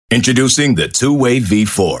Introducing the Two-Way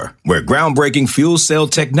V4, where groundbreaking fuel cell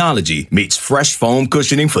technology meets fresh foam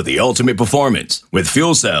cushioning for the ultimate performance. With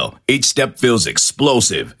Fuel Cell, each step feels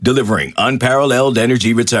explosive, delivering unparalleled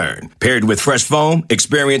energy return. Paired with fresh foam,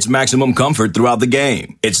 experience maximum comfort throughout the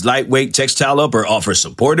game. Its lightweight textile upper offers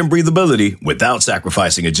support and breathability without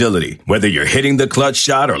sacrificing agility. Whether you're hitting the clutch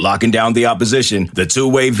shot or locking down the opposition, the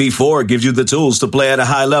Two-Way V4 gives you the tools to play at a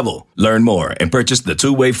high level. Learn more and purchase the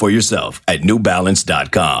Two-Way for yourself at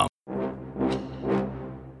newbalance.com.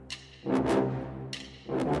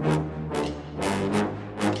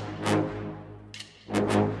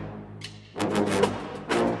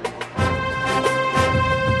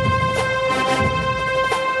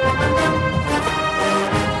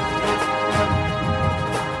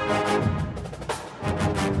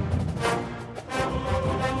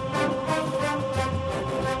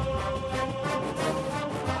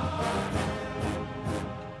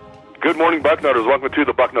 Good morning, Bucknutters. Welcome to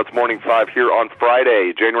the Bucknuts Morning Five here on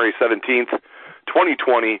Friday, January 17th,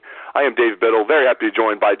 2020. I am Dave Biddle. Very happy to be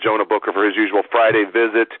joined by Jonah Booker for his usual Friday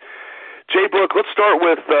visit. Jay Book, let's start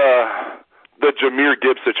with the Jahmyr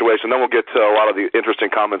Gibbs situation. Then we'll get to a lot of the interesting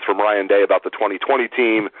comments from Ryan Day about the 2020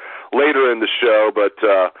 team later in the show. But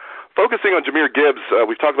focusing on Jahmyr Gibbs,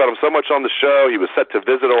 we've talked about him so much on the show. He was set to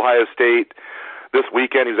visit Ohio State this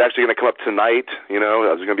weekend. He's actually going to come up tonight. You know,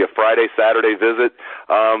 it's going to be a Friday, Saturday visit.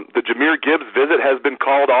 The Jahmyr Gibbs visit has been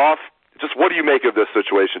called off. Just what do you make of this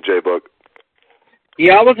situation, Jay Book?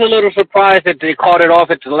 Yeah, I was a little surprised that they called it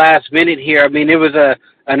off at the last minute here. I mean, it was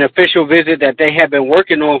an official visit that they had been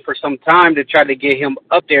working on for some time to try to get him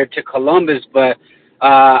up there to Columbus, but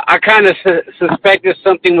I kind of suspected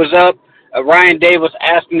something was up. Ryan Day was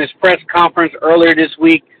asking his press conference earlier this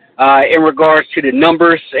week in regards to the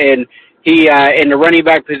numbers, and he in the running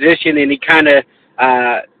back position, and he kind of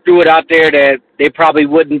threw it out there that they probably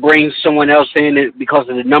wouldn't bring someone else in because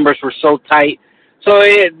of the numbers were so tight. So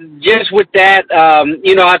just with that,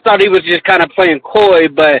 I thought he was just kind of playing coy,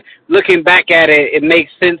 but looking back at it, it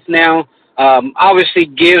makes sense now. Obviously,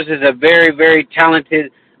 Gibbs is a very, very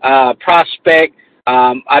talented prospect.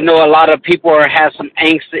 I know a lot of people have some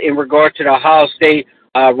angst in regard to the Ohio State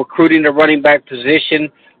recruiting the running back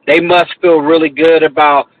position. They must feel really good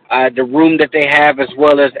about the room that they have, as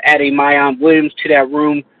well as adding Mayan Williams to that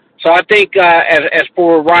room. So I think as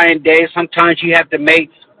for Ryan Day, sometimes you have to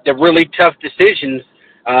make the really tough decisions.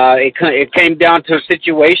 It came down to a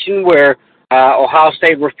situation where Ohio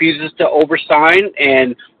State refuses to oversign,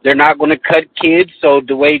 and they're not going to cut kids. So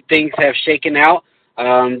the way things have shaken out,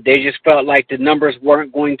 they just felt like the numbers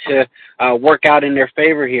weren't going to work out in their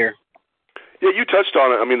favor here. Yeah, you touched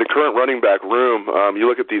on it. I mean, the current running back room, you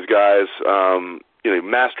look at these guys,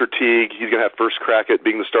 Master Teague, he's going to have first crack at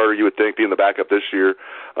being the starter, you would think, being the backup this year,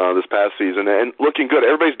 this past season, and looking good.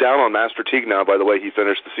 Everybody's down on Master Teague now by the way he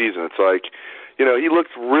finished the season. It's like, he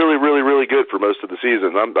looked really, really, really good for most of the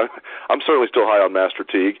season. I'm certainly still high on Master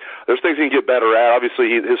Teague. There's things he can get better at.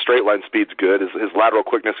 Obviously, his straight line speed's good. His lateral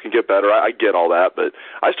quickness can get better. I get all that, but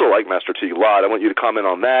I still like Master Teague a lot. I want you to comment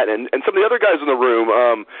on that. And some of the other guys in the room,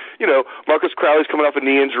 Marcus Crowley's coming off a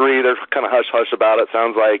knee injury. They're kind of hush-hush about it.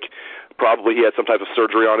 Sounds like probably he had some type of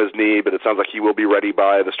surgery on his knee, but it sounds like he will be ready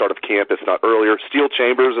by the start of camp, if not earlier. Steele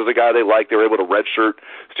Chambers is a guy they like. They were able to redshirt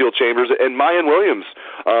Steele Chambers. And Mayan Williams,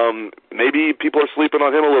 maybe people are sleeping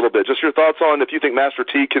on him a little bit. Just your thoughts on if you think Master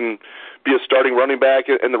T can be a starting running back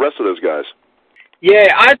and the rest of those guys. Yeah,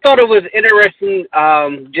 I thought it was interesting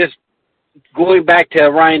just going back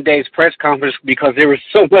to Ryan Day's press conference, because there was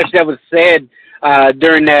so much that was said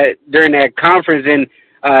during that conference, and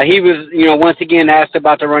he was, once again asked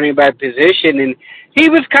about the running back position, and he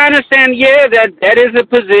was kind of saying, yeah, that is a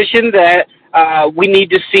position that we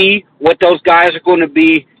need to see what those guys are going to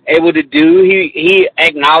be able to do. He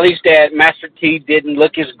acknowledged that Master T didn't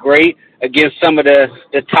look as great against some of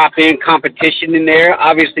the top-end competition in there.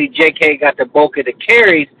 Obviously, J.K. got the bulk of the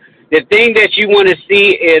carries. The thing that you want to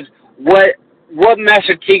see is what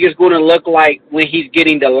Master Teague is going to look like when he's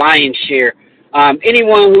getting the lion's share.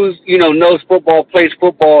 Anyone who's, knows football, plays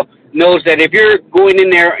football, knows that if you're going in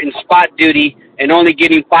there in spot duty and only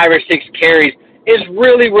getting 5 or 6 carries, it's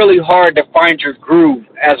really, really hard to find your groove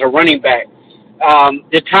as a running back.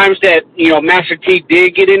 The times that, Master T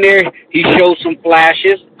did get in there, he showed some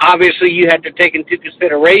flashes. Obviously, you have to take into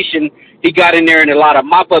consideration he got in there in a lot of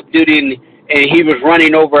mop-up duty, and he was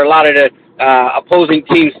running over a lot of the opposing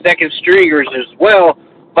team's second stringers as well.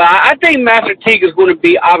 But I think Master Teague is going to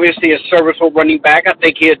be obviously a serviceable running back. I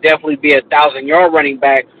think he'll definitely be a 1,000-yard running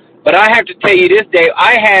back. But I have to tell you this, Dave,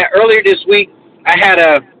 earlier this week, I had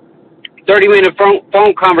a 30-minute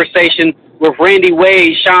phone conversation with Randy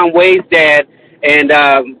Wade, Sean Wade's dad,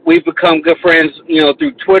 and we've become good friends,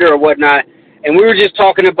 through Twitter or whatnot. And we were just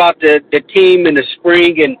talking about the team in the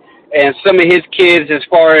spring and some of his kids as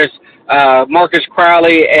far as Marcus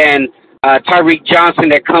Crowley and Tyreek Johnson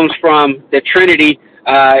that comes from the Trinity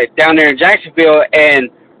down there in Jacksonville. And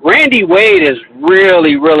Randy Wade is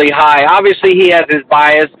really, really high. Obviously, he has his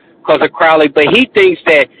bias because of Crowley, but he thinks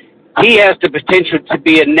that he has the potential to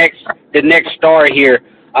be the next star here.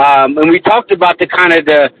 And we talked about the kind of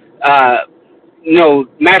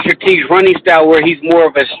Master Teague's running style where he's more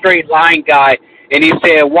of a straight line guy. And he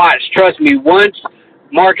said, watch, trust me, once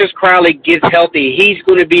Marcus Crowley gets healthy, he's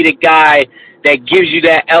going to be the guy that gives you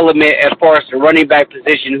that element as far as the running back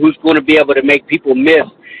position, who's going to be able to make people miss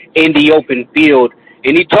in the open field.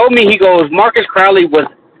 And he told me, he goes, Marcus Crowley was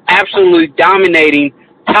absolutely dominating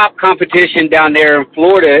top competition down there in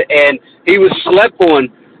Florida, and he was slept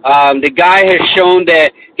on. The guy has shown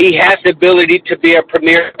that he has the ability to be a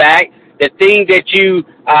premier back. The thing that you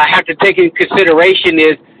have to take into consideration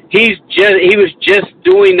is he was just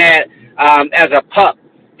doing that as a pup.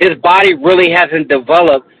 His body really hasn't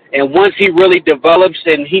developed, and once he really develops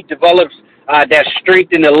and he develops that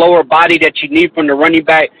strength in the lower body that you need from the running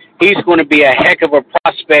back, he's going to be a heck of a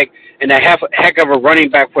prospect and a heck of a running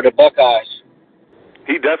back for the Buckeyes.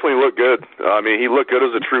 He definitely looked good. He looked good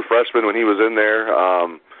as a true freshman when he was in there.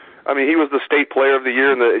 He was the state player of the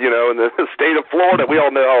year in the state of Florida. We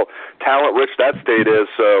all know how talent-rich that state is,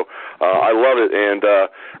 so I love it. And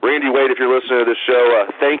Randy Wade, if you're listening to this show,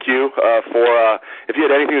 thank you for if you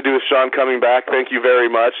had anything to do with Sean coming back, thank you very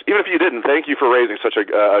much. Even if you didn't, thank you for raising such a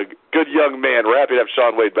good young man. We're happy to have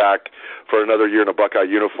Sean Wade back for another year in a Buckeye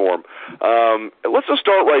uniform. Let's just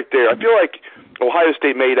start right there. I feel like Ohio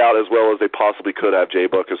State made out as well as they possibly could have,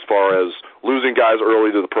 J-Book, as far as losing guys early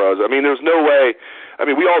to the pros. There's no way.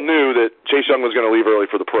 We all knew that Chase Young was going to leave early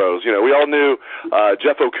for the pros. We all knew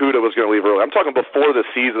Jeff Okudah was going to leave early. I'm talking before the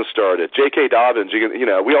season started. J.K. Dobbins,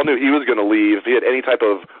 we all knew he was going to leave if he had any type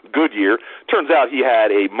of good year. Turns out he had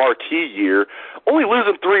a marquee year. Only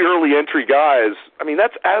losing 3 early entry guys,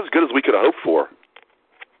 that's as good as we could have hoped for.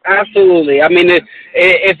 Absolutely.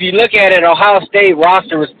 If you look at it, Ohio State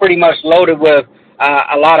roster was pretty much loaded with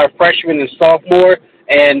a lot of freshmen and sophomore,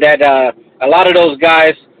 and that a lot of those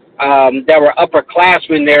guys that were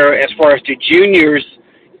upperclassmen there as far as the juniors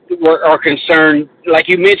are concerned, like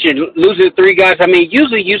you mentioned, losing 3 guys.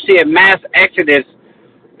 Usually you see a mass exodus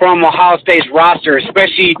from Ohio State's roster,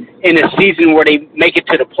 especially in a season where they make it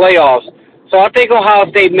to the playoffs. So I think Ohio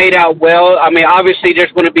State made out well. Obviously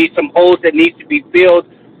there's going to be some holes that need to be filled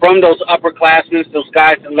from those upperclassmen, those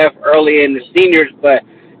guys that left early in the seniors, but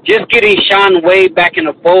just getting Sean Wade back in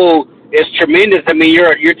the fold is tremendous.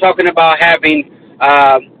 You're talking about having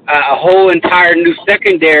a whole entire new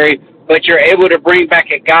secondary, but you're able to bring back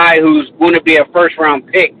a guy who's going to be a first-round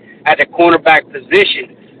pick at the cornerback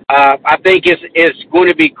position. I think it's going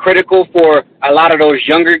to be critical for a lot of those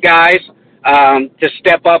younger guys to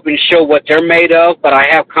step up and show what they're made of, but I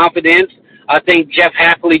have confidence. I think Jeff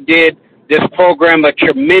Hafley did this program a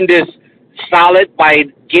tremendous solid by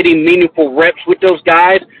getting meaningful reps with those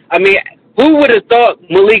guys. Who would have thought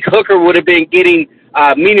Malik Hooker would have been getting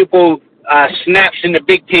meaningful snaps in the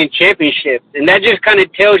Big Ten championship? And that just kind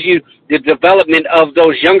of tells you the development of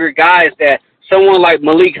those younger guys, that someone like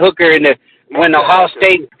Malik Hooker when Ohio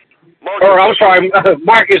State,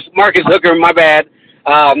 Marcus Hooker, my bad.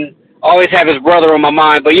 Always have his brother on my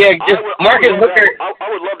mind, but yeah, just Marcus Hooker. I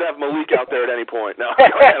would love to have Malik out there at any point. No, go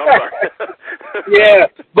ahead, I'm sorry. Yeah,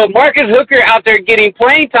 but Marcus Hooker out there getting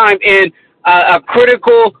playing time in a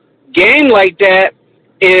critical game like that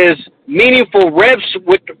is meaningful reps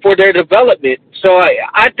for their development. So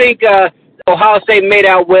I think Ohio State made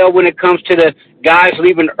out well when it comes to the guys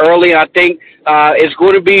leaving early. I think it's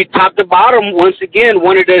going to be top to bottom, once again,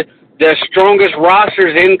 one of the strongest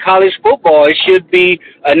rosters in college football. It should be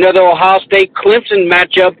another Ohio State-Clemson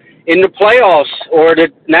matchup in the playoffs or the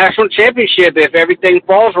national championship if everything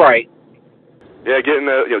falls right. Yeah, getting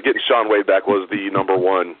Sean Wade back was the number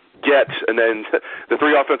one get, and then the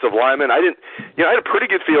 3 offensive linemen. I had a pretty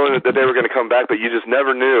good feeling that they were going to come back, but you just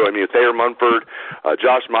never knew. Thayer Munford,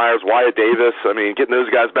 Josh Myers, Wyatt Davis. Getting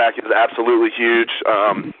those guys back is absolutely huge.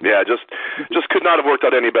 Just could not have worked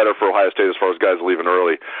out any better for Ohio State as far as guys leaving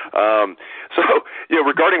early.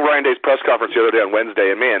 Regarding Ryan Day's press conference the other day on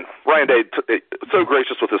Wednesday, and man, Ryan Day so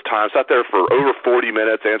gracious with his time, sat there for over 40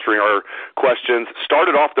 minutes answering our questions,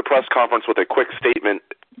 started off the press conference with a quick statement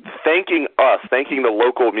thanking us, thanking the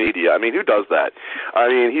local media. I mean, who does that? I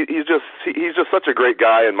mean, he's just such a great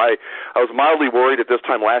guy. And I was mildly worried at this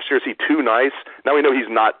time last year. Is he too nice? Now we know he's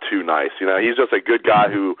not too nice. You know, he's just a good guy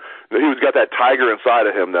who's got that tiger inside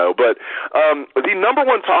of him, though. But the number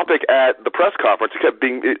one topic at the press conference, it kept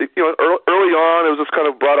being, early on, it was just kind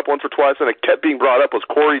of brought up once or twice, and it kept being brought up, was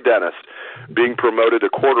Corey Dennis being promoted to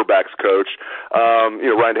quarterbacks coach.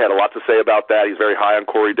 Ryan had a lot to say about that. He's very high on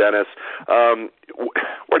Corey Dennis.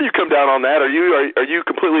 Where do you come down on that? Are you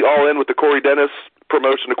completely all in with the Corey Dennis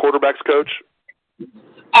promotion to quarterbacks coach?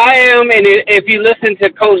 I am, and if you listen to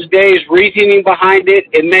Coach Day's reasoning behind it,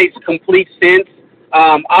 it makes complete sense.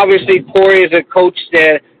 Obviously, Corey is a coach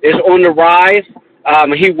that is on the rise.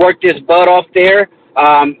 He worked his butt off there.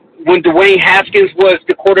 When Dwayne Haskins was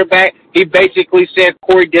the quarterback, he basically said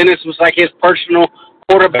Corey Dennis was like his personal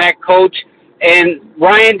quarterback coach. And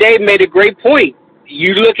Ryan Day made a great point.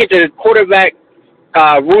 You look at the quarterback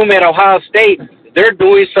room at Ohio State, they're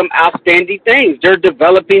doing some outstanding things. They're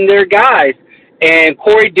developing their guys. And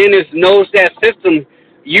Corey Dennis knows that system.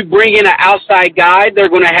 You bring in an outside guy, they're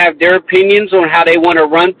going to have their opinions on how they want to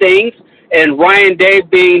run things. And Ryan Day,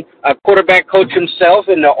 being a quarterback coach himself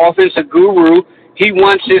and the offensive guru, he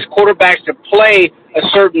wants his quarterbacks to play a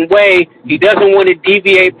certain way. He doesn't want to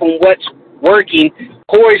deviate from what's working.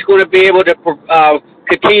 Corey's going to be able to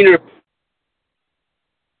continue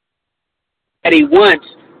that he wants.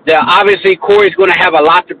 Obviously, Corey's going to have a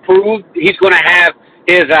lot to prove. He's going to have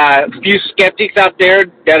his few skeptics out there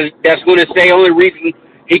that's going to say only reason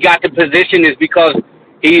he got the position is because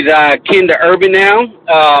he's kin to Urban now.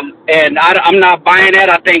 And I'm not buying that.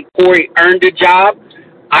 I think Corey earned the job.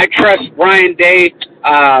 I trust Ryan Day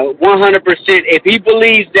 100%. If he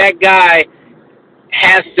believes that guy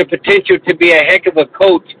has the potential to be a heck of a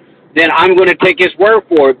coach, then I'm going to take his word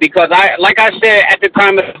for it. Because like I said at the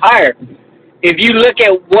time of the hire, if you look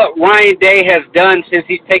at what Ryan Day has done since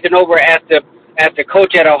he's taken over as the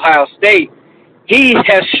coach at Ohio State, he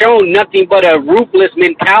has shown nothing but a ruthless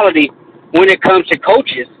mentality when it comes to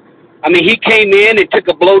coaches. I mean, he came in and took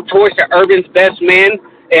a blowtorch to Urban's best man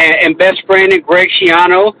and best friend in Greg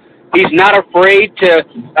Schiano. He's not afraid to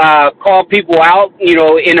call people out,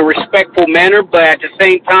 in a respectful manner, but at the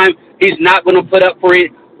same time, he's not going to put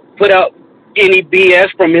up any BS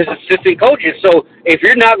from his assistant coaches. So if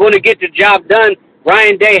you're not going to get the job done,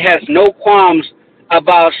 Ryan Day has no qualms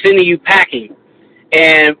about sending you packing.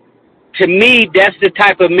 And to me, that's the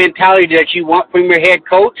type of mentality that you want from your head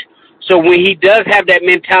coach. So when he does have that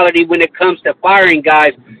mentality when it comes to firing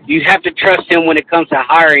guys, you have to trust him when it comes to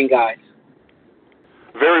hiring guys.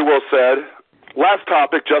 Very well said. Last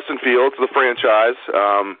topic, Justin Fields, the franchise.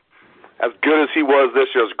 As good as he was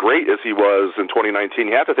this year, as great as he was in 2019,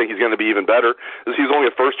 you have to think he's going to be even better. He's only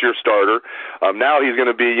a first-year starter. Now he's going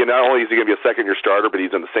to be, not only is he going to be a second-year starter, but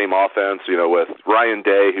he's in the same offense, with Ryan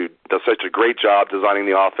Day, who does such a great job designing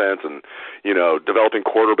the offense and, developing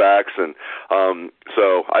quarterbacks. And and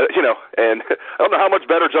I don't know how much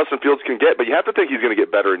better Justin Fields can get, but you have to think he's going to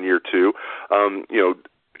get better in year two.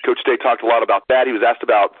 Coach Day talked a lot about that. He was asked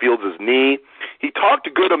about Fields' knee. He talked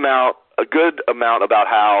a good amount about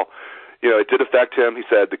how, it did affect him. He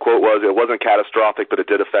said the quote was, "It wasn't catastrophic, but it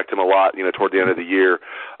did affect him a lot, toward the end of the year."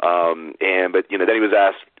 But then he was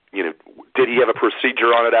asked, did he have a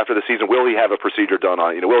procedure on it after the season? Will he have a procedure done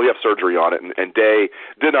on it? Will he have surgery on it? And Day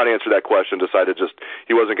did not answer that question. Decided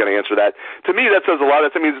he wasn't going to answer that. To me, that says a lot.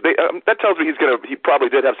 That tells me he probably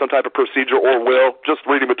did have some type of procedure or will. Just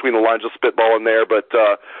reading between the lines, just spitballing there, but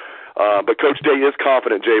Coach Day is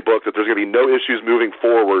confident, Jay Book, that there's going to be no issues moving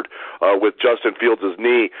forward with Justin Fields'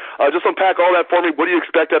 knee. Just unpack all that for me. What do you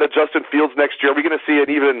expect out of Justin Fields next year? Are we going to see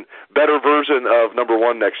an even better version of number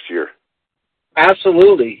one next year?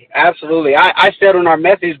 Absolutely. I said on our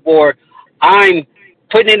message board, I'm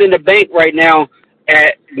putting it in the bank right now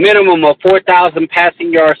at minimum of 4,000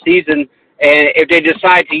 passing yard season, and if they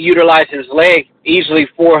decide to utilize his leg, easily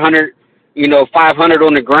 400, 500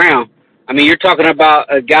 on the ground. I mean, you're talking about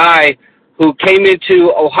a guy who came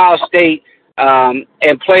into Ohio State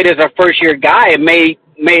and played as a first-year guy and made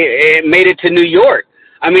it to New York.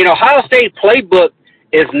 I mean, Ohio State playbook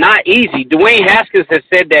is not easy. Dwayne Haskins has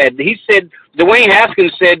said that. Dwayne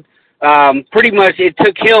Haskins said pretty much it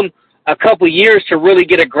took him a couple years to really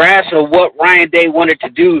get a grasp of what Ryan Day wanted to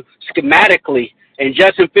do schematically. And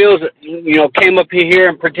Justin Fields, came up here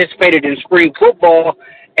and participated in spring football,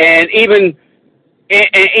 and even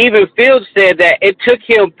Fields said that it took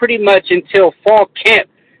him pretty much until fall camp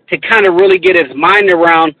to kind of really get his mind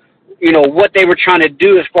around, what they were trying to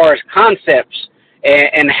do as far as concepts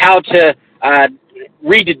and how to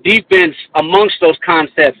read the defense amongst those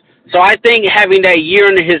concepts. So I think having that year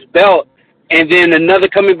under his belt and then another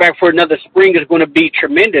coming back for another spring is going to be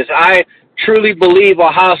tremendous. I truly believe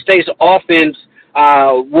Ohio State's offense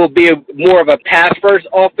will be more of a pass-first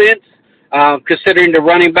offense, considering the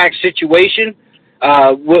running back situation.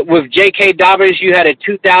 With J.K. Dobbins, you had a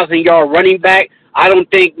 2,000-yard running back. I don't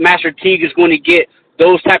think Master Teague is going to get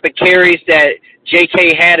those type of carries that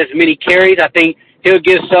J.K. had as many carries. I think he'll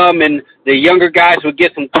get some, and the younger guys will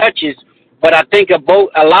get some touches. But I think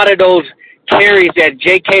a lot of those carries that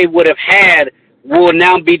J.K. would have had will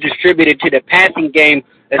now be distributed to the passing game,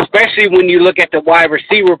 especially when you look at the wide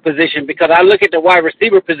receiver position, because I look at the wide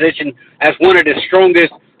receiver position as one of the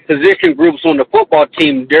strongest position groups on the football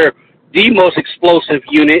team. They're the most explosive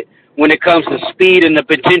unit when it comes to speed and the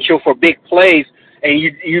potential for big plays. And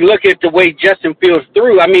you look at the way Justin Fields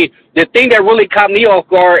threw. I mean, the thing that really caught me off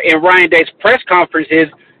guard in Ryan Day's press conference is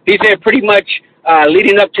he said pretty much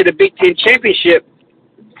leading up to the Big Ten championship,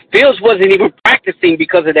 Fields wasn't even practicing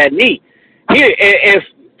because of that knee. If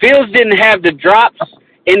Fields didn't have the drops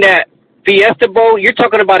in that Fiesta Bowl, you're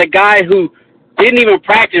talking about a guy who didn't even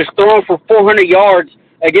practice throwing for 400 yards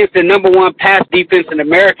against the number one pass defense in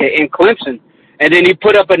America in Clemson. And then he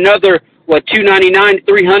put up another, 299,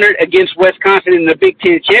 300 against Wisconsin in the Big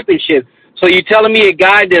Ten championship. So you're telling me a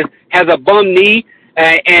guy that has a bum knee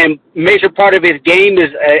and major part of his game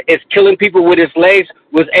is killing people with his legs,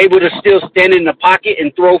 was able to still stand in the pocket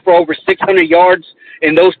and throw for over 600 yards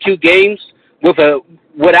in those 2 games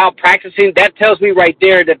without practicing? That tells me right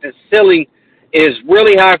there that the ceiling is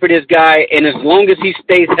really high for this guy, and as long as he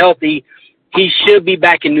stays healthy, he should be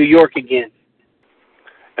back in New York again.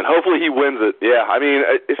 And hopefully he wins it. Yeah, I mean,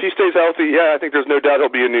 if he stays healthy, I think there's no doubt he'll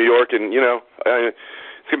be in New York. And,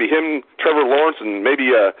 it's going to be him, Trevor Lawrence, and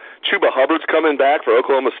maybe Chuba Hubbard's coming back for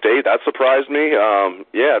Oklahoma State. That surprised me.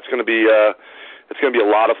 It's going to be a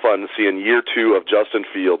lot of fun to see in year 2 of Justin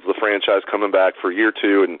Fields, the franchise coming back for year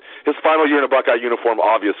 2, and his final year in a Buckeye uniform,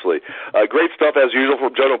 obviously. Great stuff, as usual,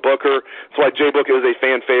 from Jonah Booker. That's why J-Book is a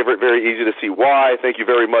fan favorite. Very easy to see why. Thank you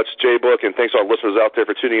very much, J-Book, and thanks to our listeners out there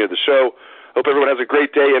for tuning into the show. Hope everyone has a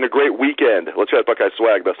great day and a great weekend. Let's chat Buckeye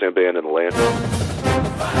Swag, best damn band in the land.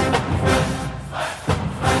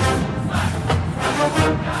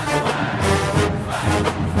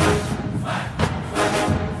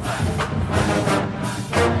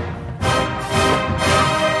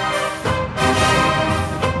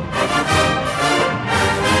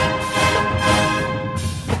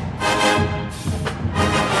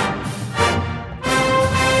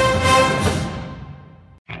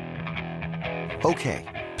 Okay,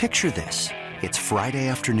 picture this. It's Friday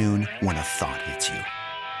afternoon when a thought hits you.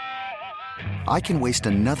 I can waste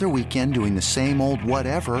another weekend doing the same old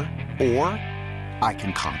whatever, or I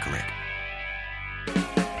can conquer it.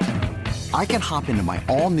 I can hop into my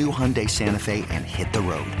all-new Hyundai Santa Fe and hit the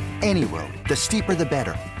road. Any road. The steeper, the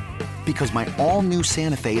better. Because my all-new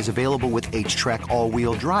Santa Fe is available with H-Track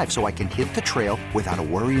all-wheel drive, so I can hit the trail without a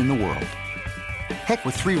worry in the world. Heck,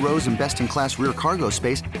 with 3 rows and best-in-class rear cargo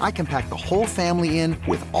space, I can pack the whole family in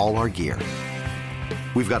with all our gear.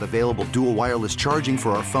 We've got available dual wireless charging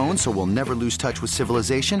for our phones, so we'll never lose touch with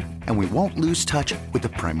civilization, and we won't lose touch with the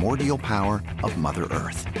primordial power of Mother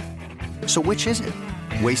Earth. So which is it?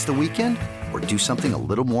 Waste the weekend or do something a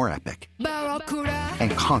little more epic?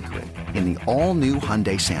 And conquer it in the all-new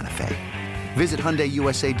Hyundai Santa Fe. Visit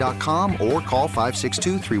HyundaiUSA.com or call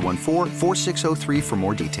 562-314-4603 for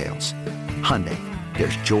more details. Hyundai,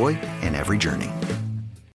 there's joy in every journey.